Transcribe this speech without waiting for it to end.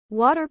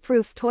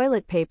Waterproof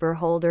toilet paper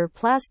holder,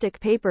 plastic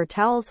paper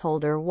towels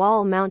holder,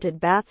 wall-mounted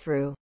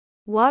bathroom.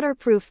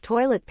 Waterproof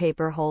toilet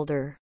paper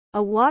holder.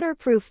 A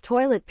waterproof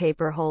toilet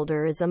paper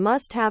holder is a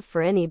must-have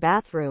for any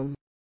bathroom,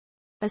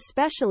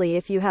 especially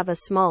if you have a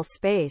small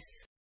space.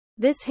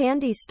 This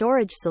handy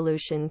storage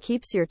solution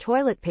keeps your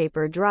toilet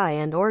paper dry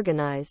and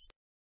organized,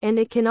 and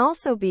it can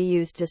also be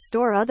used to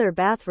store other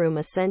bathroom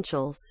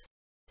essentials,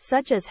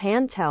 such as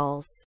hand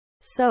towels,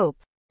 soap,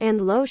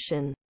 and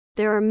lotion.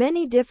 There are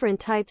many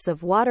different types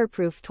of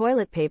waterproof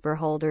toilet paper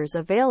holders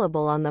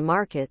available on the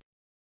market,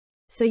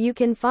 so you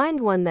can find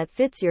one that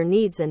fits your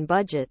needs and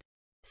budget.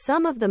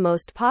 Some of the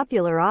most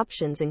popular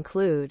options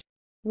include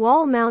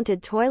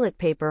wall-mounted toilet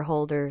paper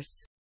holders.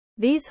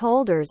 These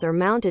holders are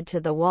mounted to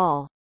the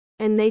wall,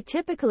 and they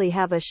typically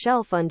have a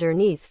shelf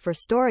underneath for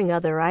storing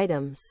other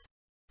items.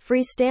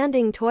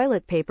 Freestanding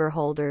toilet paper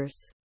holders.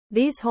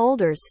 These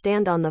holders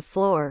stand on the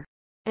floor,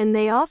 and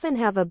they often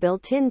have a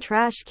built-in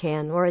trash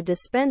can or a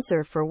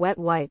dispenser for wet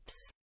wipes.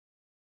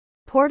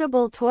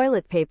 Portable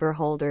toilet paper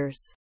holders.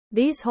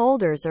 These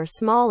holders are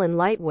small and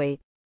lightweight,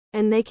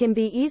 and they can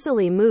be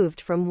easily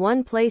moved from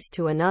one place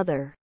to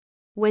another.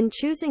 When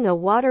choosing a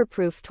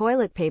waterproof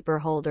toilet paper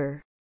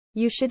holder,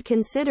 you should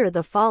consider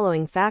the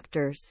following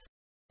factors.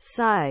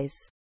 Size.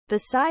 The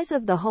size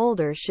of the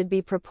holder should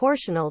be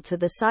proportional to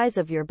the size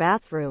of your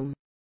bathroom.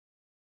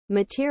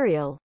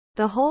 Material.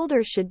 The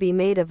holder should be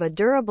made of a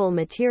durable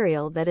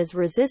material that is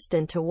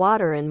resistant to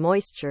water and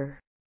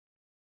moisture.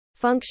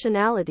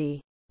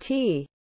 Functionality.